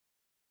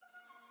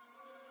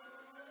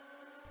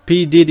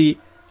P. Diddy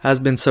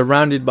has been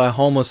surrounded by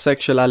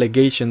homosexual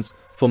allegations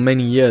for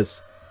many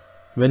years.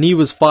 When he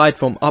was fired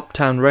from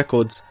Uptown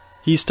Records,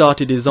 he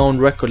started his own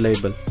record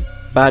label,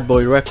 Bad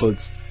Boy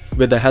Records,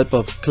 with the help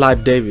of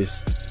Clive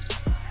Davis.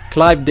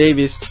 Clive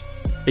Davis,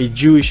 a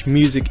Jewish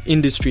music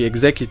industry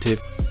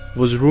executive,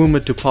 was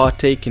rumored to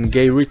partake in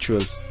gay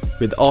rituals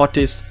with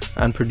artists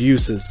and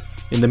producers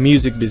in the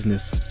music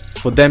business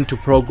for them to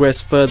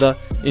progress further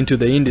into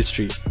the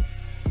industry.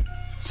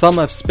 Some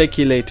have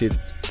speculated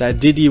that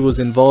Diddy was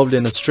involved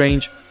in a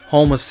strange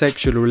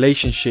homosexual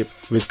relationship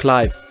with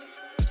Clive.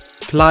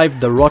 Clive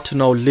the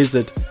rotten old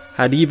lizard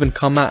had even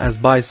come out as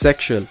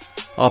bisexual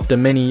after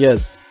many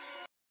years.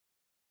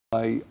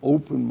 I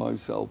opened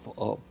myself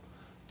up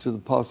to the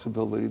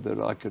possibility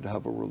that I could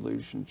have a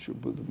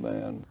relationship with a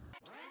man.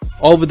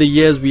 Over the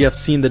years we have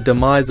seen the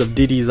demise of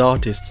Diddy's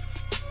artists.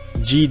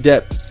 G.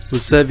 Depp,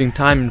 who's serving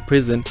time in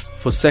prison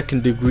for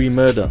second-degree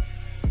murder.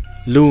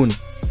 Loon,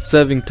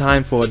 serving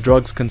time for a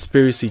drugs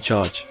conspiracy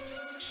charge.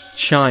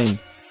 Shine,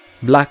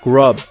 Black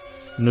Rob,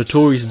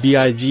 Notorious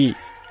B.I.G.,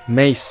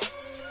 Mace.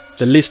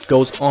 The list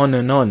goes on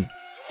and on.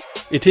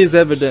 It is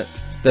evident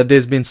that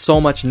there's been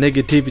so much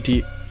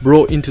negativity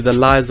brought into the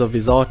lives of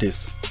his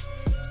artists.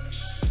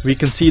 We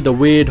can see the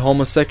weird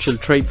homosexual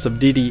traits of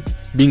Diddy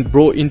being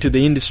brought into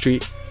the industry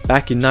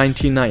back in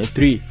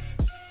 1993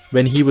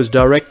 when he was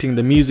directing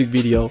the music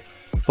video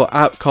for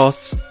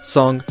Outkast's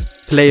song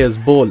Players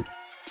Ball.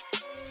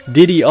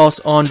 Diddy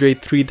asked Andre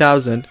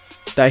 3000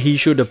 that he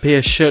should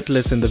appear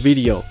shirtless in the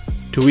video,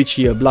 to which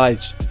he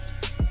obliged.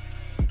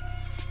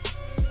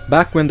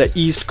 Back when the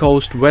East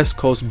Coast West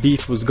Coast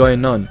beef was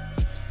going on,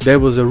 there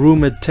was a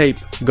rumored tape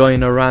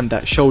going around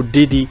that showed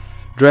Diddy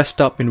dressed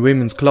up in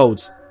women's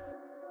clothes.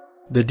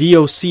 The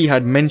DOC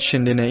had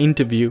mentioned in an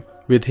interview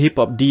with Hip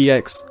Hop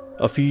DX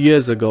a few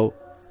years ago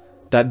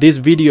that this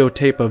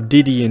videotape of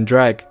Diddy in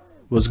drag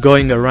was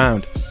going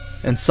around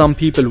and some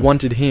people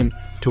wanted him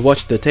to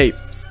watch the tape.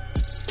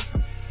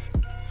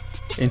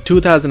 In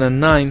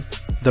 2009,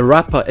 the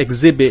rapper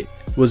Exhibit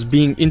was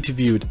being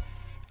interviewed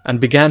and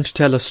began to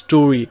tell a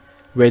story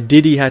where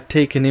Diddy had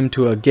taken him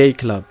to a gay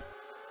club.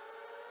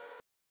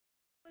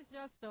 What's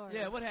your story?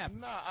 Yeah, what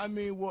happened? Nah, I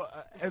mean, well,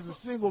 as a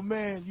single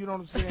man, you know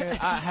what I'm saying,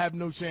 I have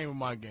no shame in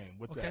my game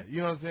with that. You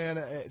know what I'm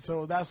saying?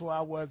 So that's where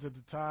I was at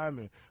the time,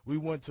 and we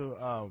went to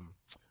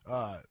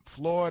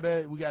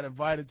Florida. We got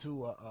invited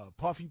to a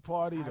Puffy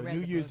party, the New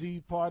Year's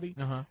Eve party.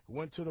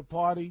 Went to the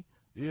party.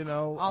 You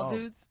know, all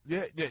dudes?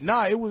 Yeah,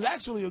 nah, it was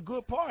actually a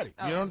good party.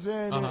 You know what I'm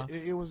saying?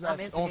 It was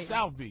on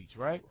South Beach,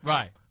 right?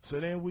 Right. So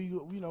then we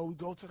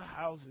go to the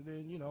house, and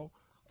then,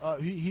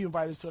 he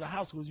invited us to the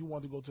house because he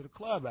wanted to go to the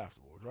club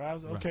afterwards, right? I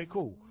was like, okay,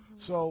 cool.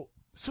 So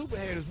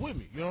Superhead is with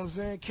me, you know what I'm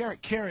saying?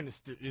 Karen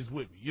is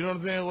with me, you know what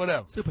I'm saying?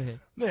 Whatever. Superhead.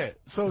 Yeah.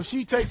 So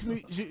she takes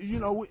me,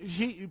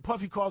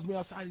 Puffy calls me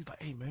outside. He's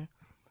like, hey man,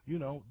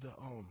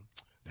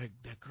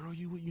 that girl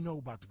you know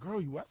about the girl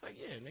you with? I was like,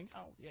 yeah, nigga,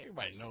 yeah,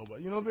 everybody know,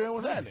 but you know what I'm saying?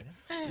 What's happening?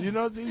 You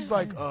know, he's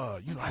like,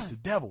 that's the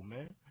devil,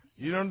 man.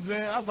 You know what I'm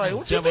saying? I was like,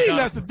 what you mean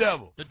that's the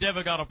devil? The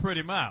devil got a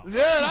pretty mouth.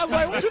 Yeah, and I was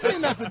like, what you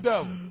mean that's the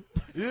devil?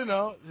 You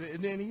know,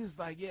 and then he was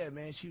like, yeah,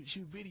 man, she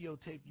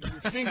videotaped you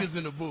with fingers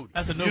in the booty.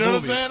 That's a new movie. You know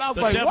movie. what I'm saying? I was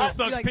the like, devil what?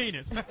 sucks like,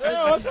 penis.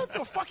 Yeah, what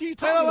the fuck are you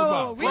talking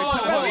about?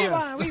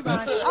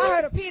 Rewind. I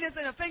heard a penis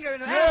and a finger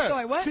in the ass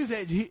story. What? She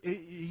said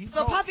he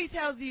So Puffy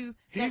tells you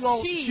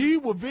that she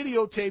will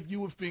videotape you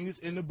with fingers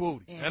in the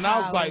booty. And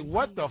I was like,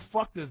 what the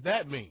fuck does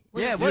that mean?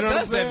 Yeah, what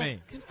does that mean?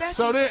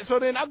 Confession. So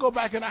then I go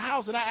back in the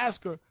house and I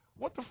ask her,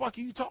 what the fuck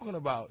are you talking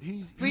about?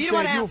 He said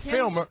you're a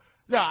filmer.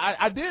 No,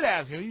 I did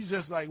ask him. He's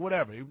just like,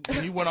 whatever.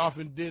 He went off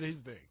and did his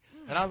thing.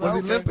 And I was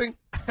like, he limping?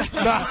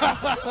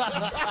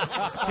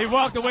 He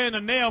walked away and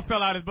the nail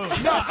fell out his boot.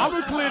 No, I'm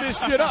gonna clear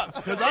this shit up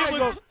because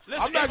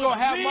I'm not gonna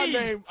have my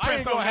name. I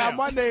ain't gonna have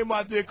my name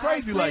out there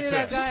crazy like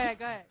that. Go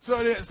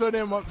ahead. So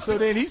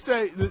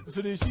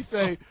then she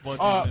say,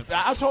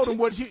 I told him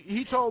what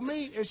he told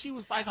me, and she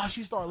was like, oh,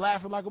 she started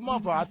laughing like a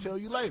motherfucker. I'll tell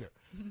you later.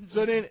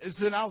 So then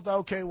I was like,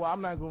 okay, well,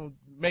 I'm not gonna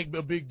make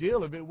a big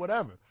deal of it,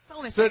 whatever.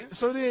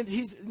 So then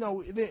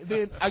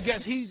then I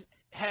guess he's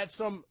had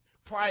some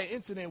prior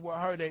incident with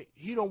her that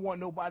he don't want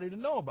nobody to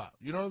know about.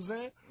 You know what I'm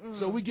saying?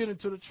 So we get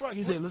into the truck.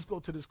 He said, let's go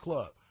to this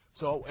club.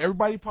 So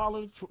everybody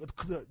following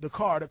the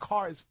car. The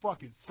car is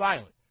fucking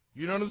silent.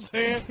 You know what I'm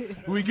saying?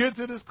 We get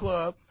to this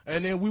club,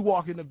 and then we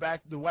walk in the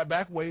back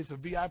way. It's a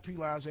VIP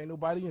lounge. Ain't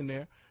nobody in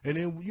there. And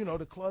then,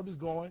 the club is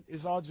going.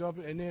 It's all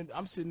jumping. And then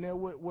I'm sitting there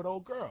with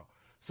old girl.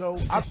 So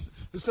then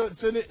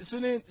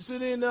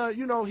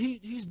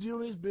he's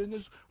doing his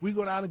business. We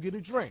go down and get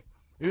a drink.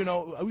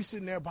 We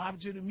sitting there bobbing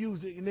to the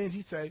music, and then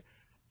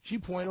she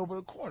point over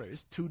the corner.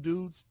 It's two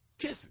dudes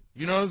kissing.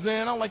 You know what I'm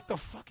saying? I'm like, the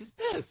fuck is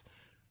this?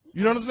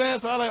 You know what I'm saying?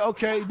 So I'm like,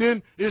 okay.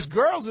 Then there's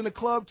girls in the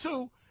club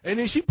too, and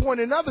then she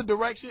point another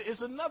direction.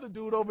 It's another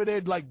dude over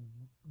there like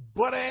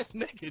butt ass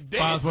naked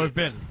dancing.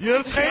 You know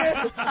what I'm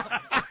saying?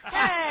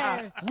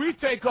 Hey. We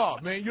take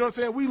off, man. You know what I'm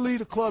saying? We leave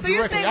the club So you're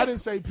directly. saying I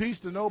didn't say peace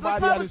to nobody.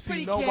 club I didn't was see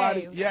pretty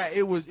nobody. gay. Yeah,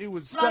 it was Lot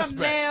of suspect.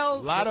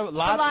 male lot of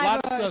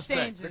saliva suspect.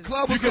 exchanges. The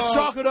club You was could called.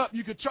 chalk it up.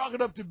 You could chalk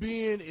it up to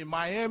being in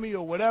Miami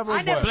or whatever.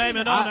 I never but Blame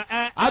it on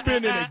the I've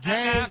been in a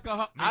gang.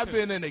 alcohol. Me I've too.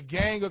 been in a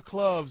gang of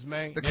clubs,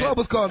 man. The club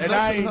was called and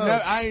Nuts and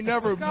Hugs. I ain't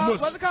never,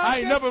 What's it called, I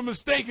ain't Chris? never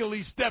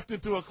mistakenly stepped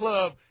into a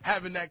club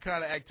having that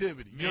kind of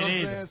activity. You know what I'm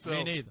neither. saying? So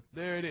Me neither.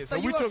 there it is. So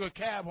So you we were- took a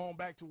cab home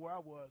back to where I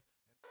was.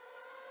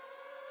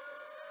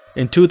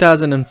 In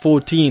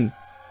 2014,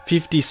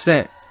 50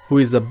 Cent, who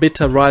is a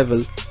bitter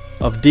rival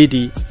of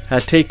Diddy,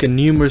 had taken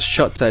numerous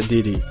shots at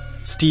Diddy,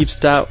 Steve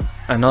Stout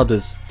and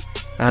others,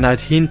 and had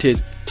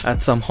hinted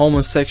at some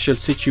homosexual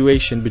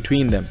situation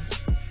between them.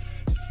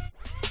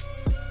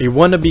 A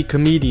wannabe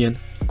comedian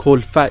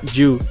called Fat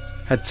Jew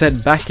had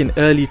said back in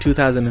early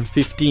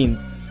 2015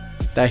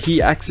 that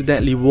he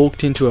accidentally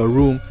walked into a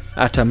room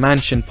at a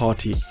mansion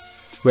party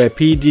where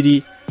P.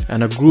 Diddy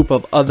and a group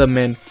of other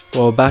men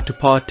were about to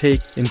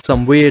partake in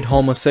some weird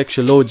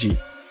homosexual orgy.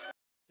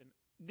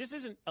 This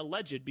isn't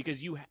alleged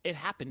because it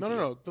happened No, to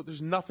no, you. no.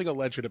 There's nothing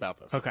alleged about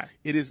this. Okay.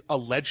 It is a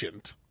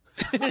legend.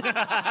 Clap,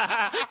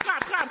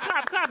 clap, clap,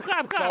 clap,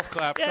 clap. Golf clap, golf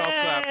clap, golf Yay,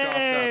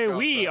 clap, golf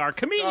we clap. are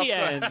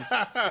comedians.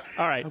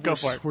 All right, go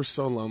for it. We're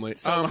so lonely.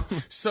 So-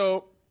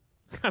 So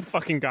I'm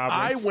fucking I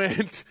goblins.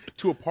 went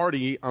to a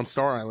party on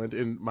Star Island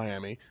in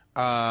Miami,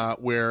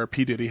 where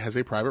P. Diddy has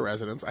a private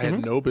residence. I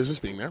had no business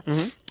being there.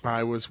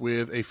 I was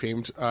with a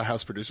famed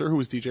house producer who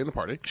was DJing the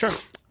party. Sure.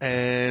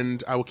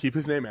 And I will keep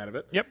his name out of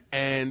it. Yep.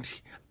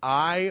 And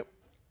I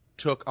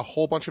took a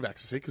whole bunch of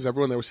ecstasy because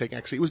everyone there was taking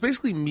ecstasy. It was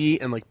basically me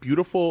and like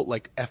beautiful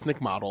like ethnic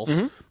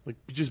models, like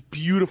just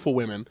beautiful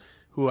women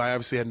who I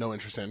obviously had no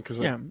interest in because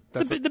Yeah,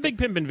 it's the Big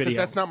Pimpin' video.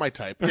 that's not my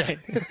type. Yeah. Right.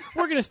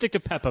 We're gonna stick to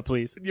Peppa,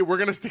 please. Yeah, we're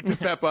gonna stick to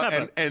Peppa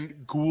Peppa.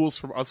 and ghouls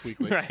from Us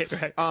Weekly. Right,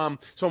 right.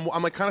 So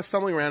I'm like kind of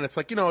stumbling around. It's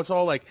like, it's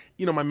all like,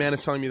 my man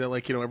is telling me that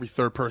like, every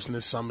third person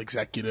is some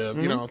executive,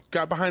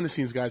 got behind the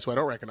scenes guys who I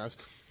don't recognize.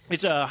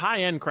 It's a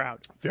high-end crowd.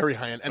 Very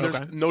high end, and Okay.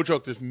 there's no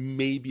joke. There's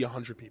maybe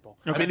 100 people.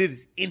 I Okay. mean, it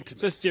is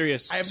intimate. It's a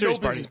serious. I have serious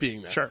no business party.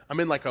 being there. Sure. I'm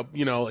in like a,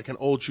 like an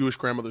old Jewish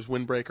grandmother's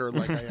windbreaker,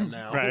 like I am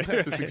now Right,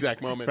 at this right.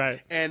 exact moment.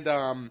 Right. And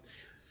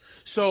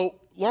so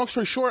long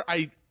story short,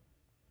 I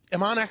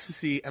am on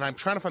ecstasy and I'm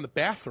trying to find the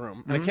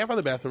bathroom and I can't find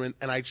the bathroom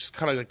and I just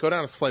kind of like go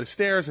down a flight of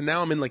stairs and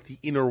now I'm in like the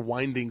inner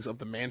windings of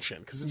the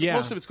mansion because Yeah.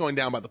 most of it's going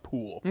down by the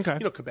pool. Okay.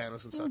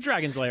 Cabanas and such.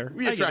 Dragon's Lair.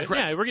 Yeah, I get it.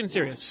 right. Yeah, we're getting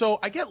serious. So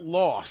I get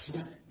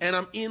lost, and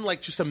I'm in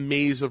like just a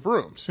maze of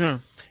rooms. Yeah.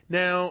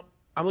 Now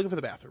I'm looking for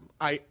the bathroom.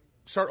 I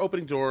start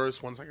opening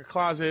doors. One's like a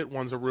closet.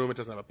 One's a room. It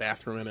doesn't have a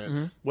bathroom in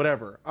it.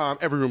 Whatever.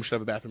 Every room should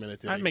have a bathroom in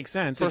it. Diddy. That makes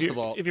sense. First if of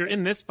all, if you're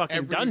in this fucking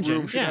every dungeon,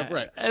 room should yeah, have,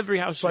 right. every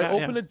house So should I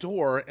have. open a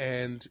door,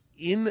 and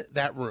in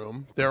that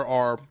room there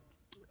are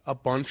a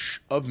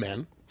bunch of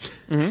men,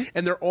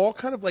 and they're all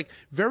kind of like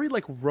very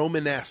like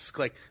Romanesque,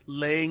 like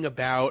laying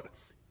about.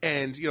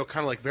 And,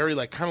 kind of like very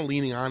like kind of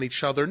leaning on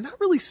each other, not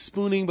really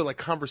spooning, but like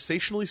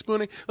conversationally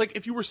spooning. Like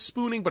if you were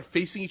spooning, but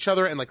facing each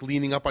other and like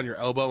leaning up on your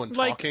elbow and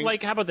talking.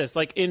 Like, how about this?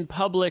 Like in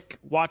public,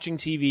 watching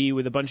TV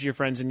with a bunch of your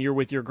friends, and you're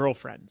with your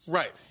girlfriends.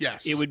 Right.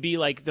 Yes. It would be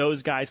like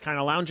those guys kind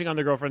of lounging on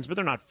their girlfriends, but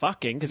they're not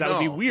fucking because that would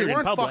be weird they in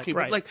weren't public. fucking,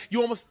 right? But like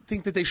you almost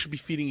think that they should be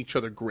feeding each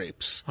other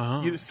grapes,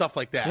 stuff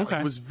like that. Okay.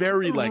 Like, it was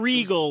very like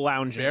regal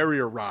lounging. very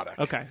erotic.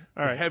 Okay.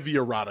 All right. Heavy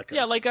erotica.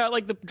 Yeah, like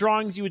the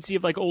drawings you would see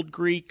of like old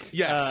Greek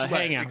Yes,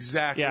 right, hangouts.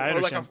 exactly. Yeah, I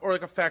or like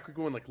understand. a fat Greek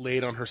woman like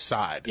laid on her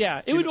side.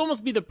 Yeah, it would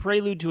almost be the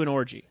prelude to an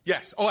orgy.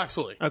 Yes. Oh,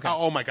 absolutely. Okay.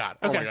 Oh my god.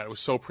 Oh Okay. my god. It was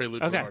so prelude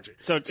to Okay. an orgy.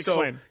 So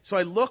explain. So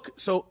I look.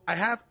 So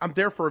I'm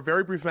there for a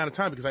very brief amount of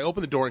time because I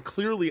open the door and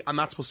clearly I'm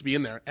not supposed to be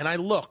in there. And I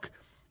look,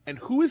 and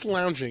who is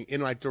lounging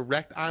in my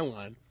direct eye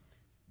line?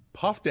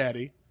 Puff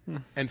Daddy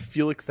and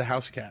Felix the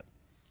House Cat,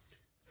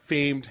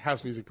 famed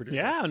house music producer.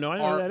 Yeah, no, I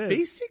know who are that is.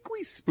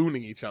 basically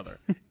spooning each other.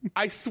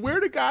 I swear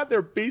to God,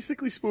 they're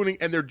basically spooning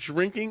and they're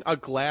drinking a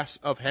glass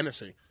of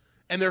Hennessy,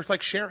 and they're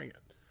like sharing it.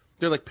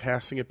 They're like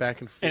passing it back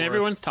and forth, And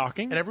everyone's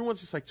talking? and everyone's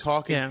just like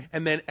talking. Yeah.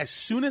 And then as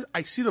soon as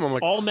I see them, I'm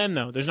like, All men,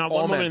 though. There's not all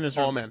one woman men, in this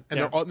room. all men, and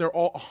Yeah. they're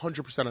all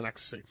 100% on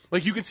ecstasy.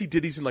 Like you can see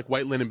Diddy's in like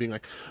white linen, being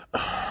like,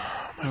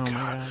 "Oh my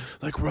god,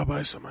 like rub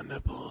ice on my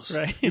nipples,"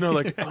 Right.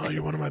 Like, "Oh,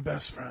 you're one of my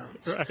best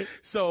friends." Right.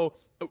 So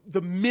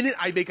the minute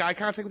I make eye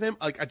contact with him,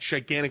 like a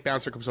gigantic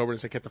bouncer comes over and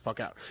says, "Get the fuck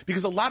out!"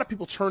 Because a lot of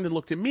people turned and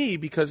looked at me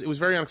because it was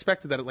very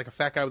unexpected that like a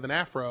fat guy with an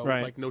afro, Right.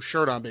 with like no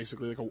shirt on,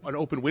 basically like an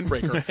open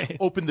windbreaker, Right.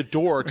 opened the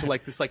door to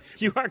like this like.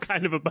 You are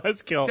kind of a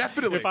buzzkill.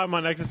 Definitely. If I'm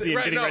on ecstasy and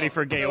Right, getting no. ready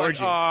for a gay They're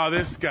orgy. Like, oh,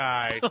 this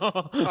guy.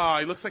 Oh,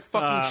 he looks like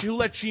fucking you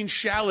let Gene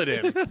Shalit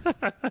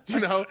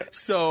in.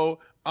 So,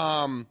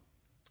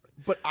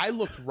 but I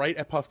looked right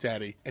at Puff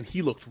Daddy and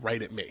he looked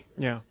right at me.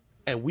 Yeah.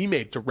 And we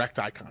made direct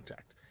eye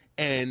contact.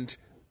 And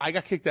I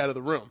got kicked out of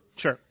the room.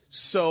 Sure.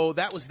 So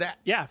that was that.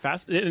 Yeah,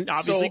 fast. And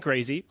obviously So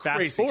crazy. Fast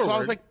crazy. forward. So I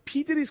was like,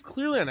 P. Diddy's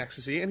clearly on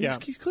ecstasy and Yeah.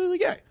 he's clearly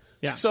gay.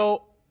 Yeah.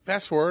 So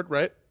fast forward,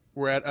 right?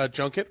 We're at a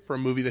junket for a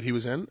movie that he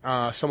was in.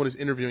 Someone is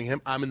interviewing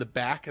him. I'm in the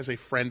back as a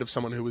friend of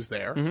someone who was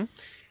there. Mm-hmm.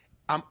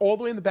 I'm all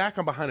the way in the back.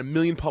 I'm behind a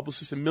million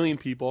publicists, a million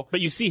people.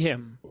 But you see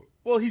him.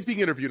 Well, he's being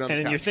interviewed on the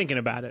And couch. you're thinking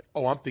about it.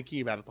 Oh, I'm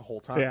thinking about it the whole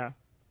time. Yeah.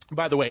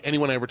 By the way,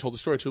 anyone I ever told the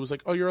story to was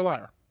like, "Oh, you're a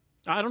liar."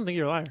 I don't think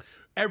you're a liar.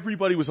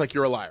 Everybody was like,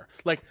 "You're a liar."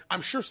 Like,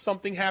 I'm sure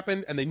something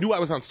happened, and they knew I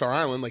was on Star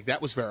Island. Like,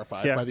 that was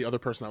verified Yeah. by the other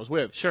person I was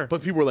with. Sure.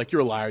 But people were like,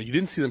 "You're a liar. You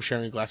didn't see them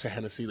sharing a glass of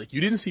Hennessy. Like, you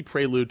didn't see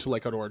Prelude to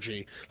like an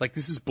orgy. Like,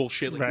 this is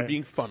bullshit. Like, you're Right.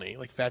 being funny.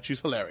 Like, Fat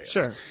Jew's hilarious."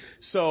 Sure.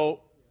 So,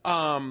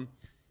 a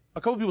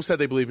couple people said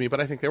they believe me, but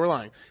I think they were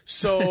lying.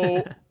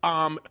 So,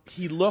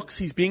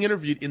 he's being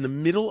interviewed in the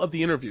middle of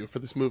the interview for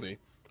this movie.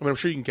 I mean, I'm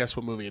sure you can guess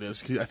what movie it is,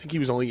 because I think he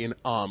was only in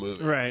a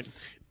movie. Right.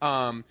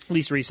 At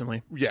least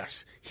recently.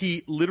 Yes.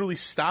 He literally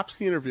stops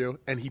the interview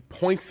and he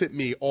points at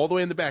me all the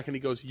way in the back and he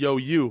goes, "Yo,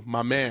 you,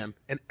 my man."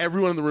 And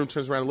everyone in the room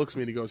turns around and looks at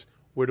me and he goes,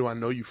 "Where do I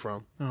know you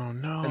from?" Oh,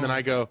 no. And then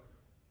I go,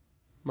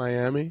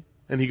 "Miami."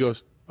 And he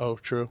goes, "Oh,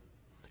 true."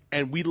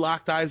 And we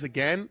locked eyes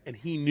again, and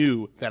he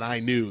knew that I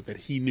knew that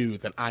he knew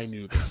that I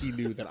knew that he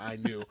knew that I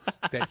knew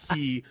that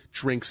he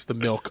drinks the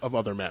milk of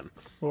other men.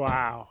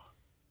 Wow.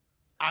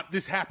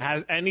 This happened.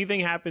 Has anything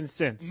happened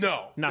since?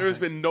 No. Nothing. There's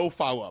been no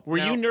follow-up. Were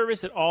Now- you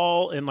nervous at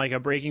all in like a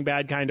Breaking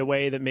Bad kind of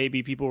way that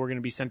maybe people were going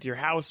to be sent to your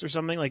house or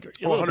something? Like,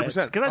 Oh,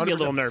 100%. Because I'd be a 100%.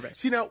 little nervous.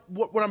 See, now,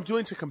 what I'm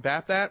doing to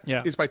combat that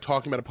is by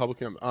talking about it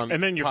publicly on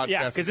And then you're, podcasts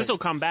yeah, and because this will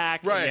things. come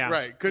back. Right, yeah.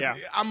 right. Because Yeah.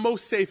 I'm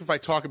most safe if I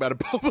talk about it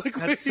publicly.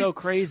 That's so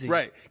crazy.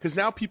 Right. Because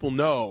now people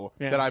know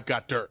Yeah. that I've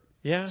got dirt.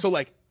 Yeah. So,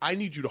 like, I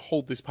need you to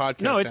hold this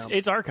podcast No, down.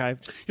 it's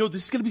archived. Yo,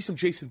 this is going to be some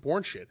Jason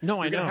Bourne shit. No,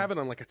 I You're know. going to have it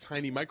on, like, a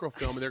tiny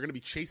microfilm, and they're going to be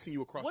chasing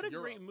you across What a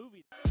Europe. great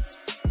movie.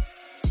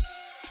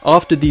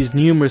 After these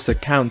numerous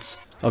accounts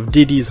of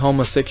Diddy's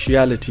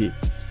homosexuality,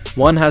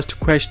 one has to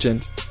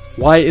question,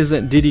 why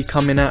isn't Diddy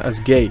coming out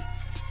as gay,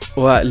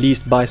 or at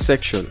least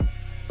bisexual?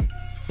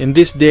 In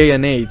this day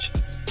and age,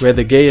 where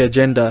the gay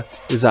agenda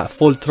is at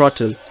full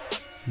throttle,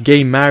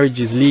 gay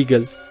marriage is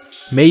legal,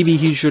 maybe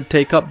he should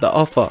take up the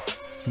offer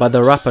by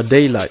the rapper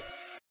Daylight.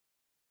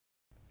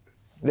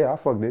 Yeah, I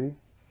fuck Diddy.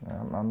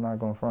 I'm not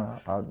gonna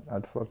front.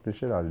 I'd fuck the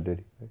shit out of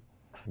Diddy.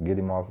 Get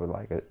him off with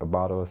like a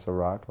bottle of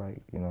Ciroc,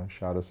 like, you know,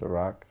 shot of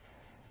Ciroc.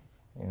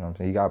 You know what I'm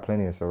saying? He got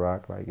plenty of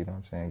Ciroc, like, you know what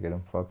I'm saying? Get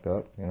him fucked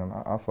up. You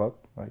know, I fuck.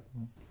 Like.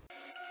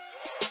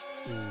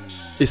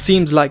 It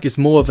seems like it's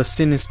more of a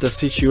sinister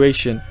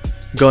situation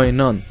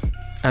going on,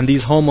 and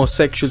these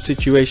homosexual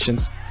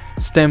situations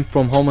stem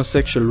from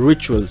homosexual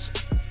rituals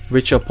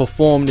which are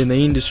performed in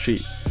the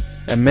industry,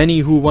 and many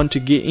who want to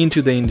get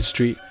into the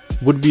industry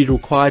would be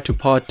required to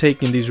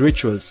partake in these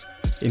rituals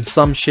in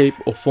some shape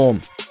or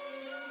form.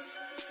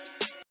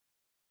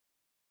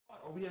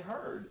 We had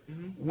heard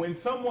when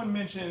someone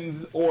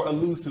mentions or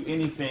alludes to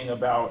anything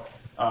about,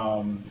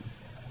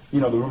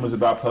 the rumors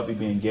about Puffy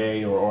being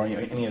gay or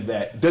any of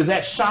that. Does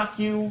that shock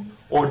you,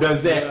 or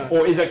does that,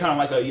 or is that kind of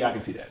like I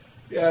can see that?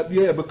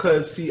 Yeah,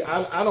 because see,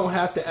 I don't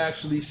have to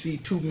actually see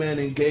two men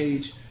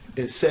engage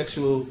in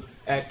sexual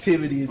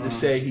activity to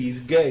say he's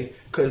gay,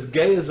 because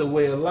gay is a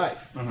way of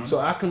life. So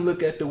I can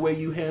look at the way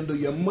you handle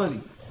your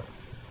money.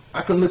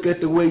 I can look at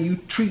the way you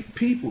treat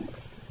people.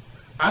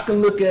 I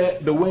can look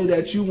at the way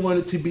that you want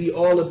it to be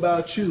all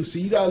about you. So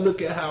you gotta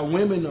look at how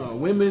women are.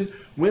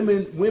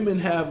 Women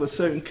have a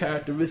certain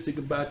characteristic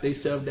about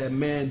themselves that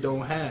men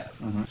don't have.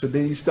 So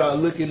then you start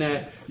looking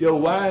at,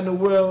 why in the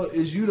world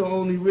is you the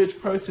only rich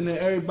person and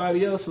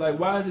everybody else? Like,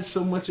 why is it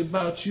so much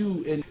about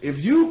you? And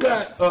if you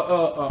got a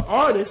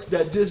artist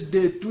that just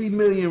did 3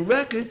 million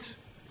records,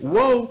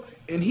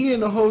 and he in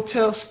the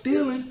hotel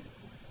stealing,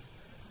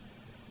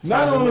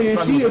 not only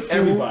is he a fool,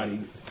 everybody.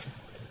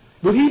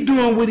 but he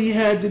doing what he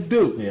had to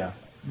do. Yeah.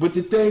 But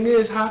the thing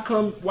is,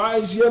 why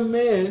is your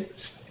man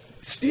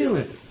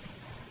stealing?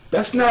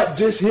 That's not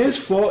just his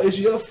fault, it's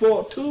your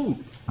fault too.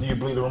 Do you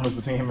believe the rumors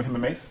between him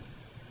and Mace?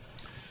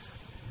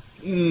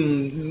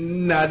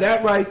 Now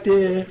that right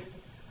there.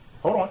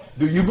 Hold on.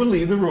 Do you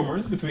believe the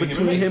rumors between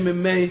him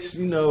and Mace?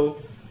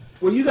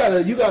 Well, you gotta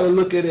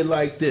look at it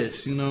like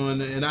this,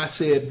 and I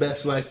say it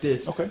best like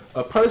this. Okay.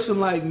 A person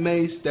like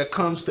Mace that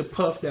comes to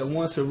Puff that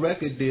wants a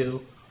record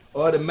deal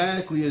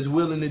automatically is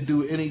willing to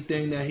do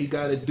anything that he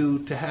got to do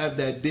to have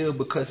that deal,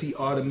 because he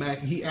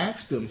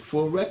asked him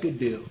for a record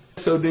deal.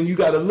 So then you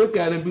got to look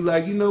at it and be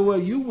like, you know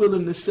what, you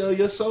willing to sell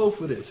your soul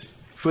for this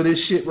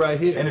shit right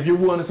here. And if you're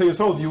willing to sell your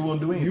soul, you're willing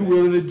to do anything. You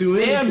willing to do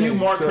anything. Damn you,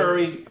 Mark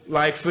Curry.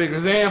 Like, for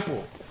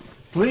example,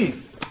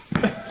 Please.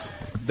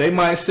 they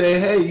might say,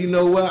 hey, you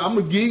know what, I'm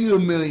going to give you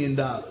 $1 million.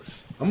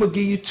 I'm going to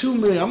give you $2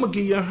 million. I'm going to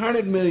give you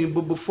 $100 million.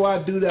 But before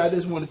I do that, I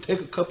just want to take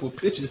a couple of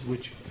pictures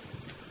with you.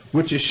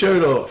 With your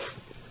shirt off.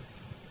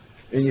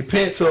 And your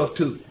pants off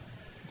too.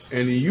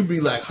 And then you be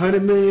like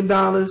 $100 million,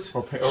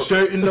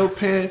 shirt and no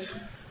pants.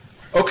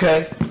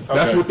 Okay,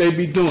 that's what they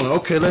be doing.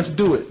 Okay, let's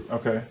do it.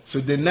 Okay. So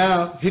then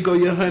now, here go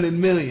your $100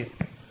 million.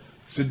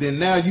 So then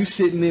now you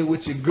sitting there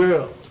with your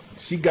girl.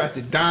 She got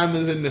the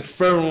diamonds and the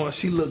fur on.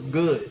 She look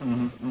good.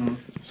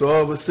 So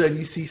all of a sudden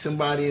you see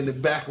somebody in the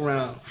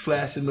background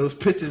flashing those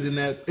pictures in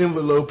that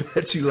envelope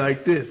at you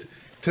like this,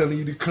 telling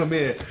you to come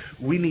in.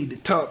 We need to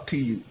talk to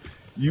you.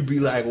 You be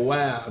like,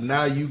 wow,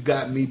 now you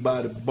got me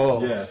by the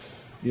balls.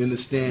 Yes. You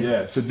understand?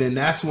 Yes. So then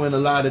that's when a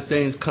lot of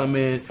things come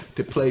in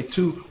to play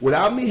too,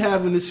 without me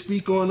having to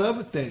speak on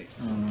other things.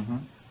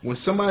 When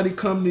somebody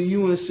come to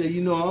you and say,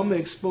 you know, I'm gonna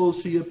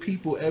expose to your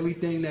people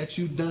everything that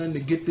you done to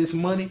get this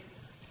money,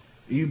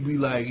 you be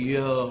like,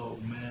 yo,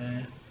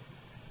 man,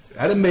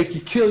 that'll make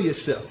you kill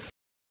yourself.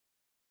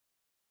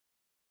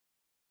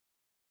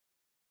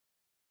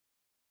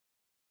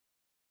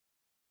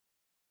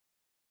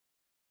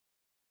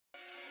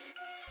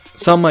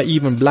 Some are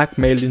even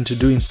blackmailed into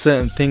doing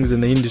certain things in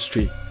the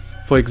industry.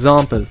 For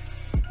example,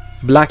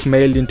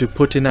 blackmailed into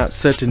putting out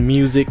certain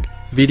music,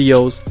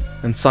 videos,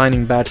 and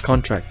signing bad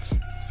contracts.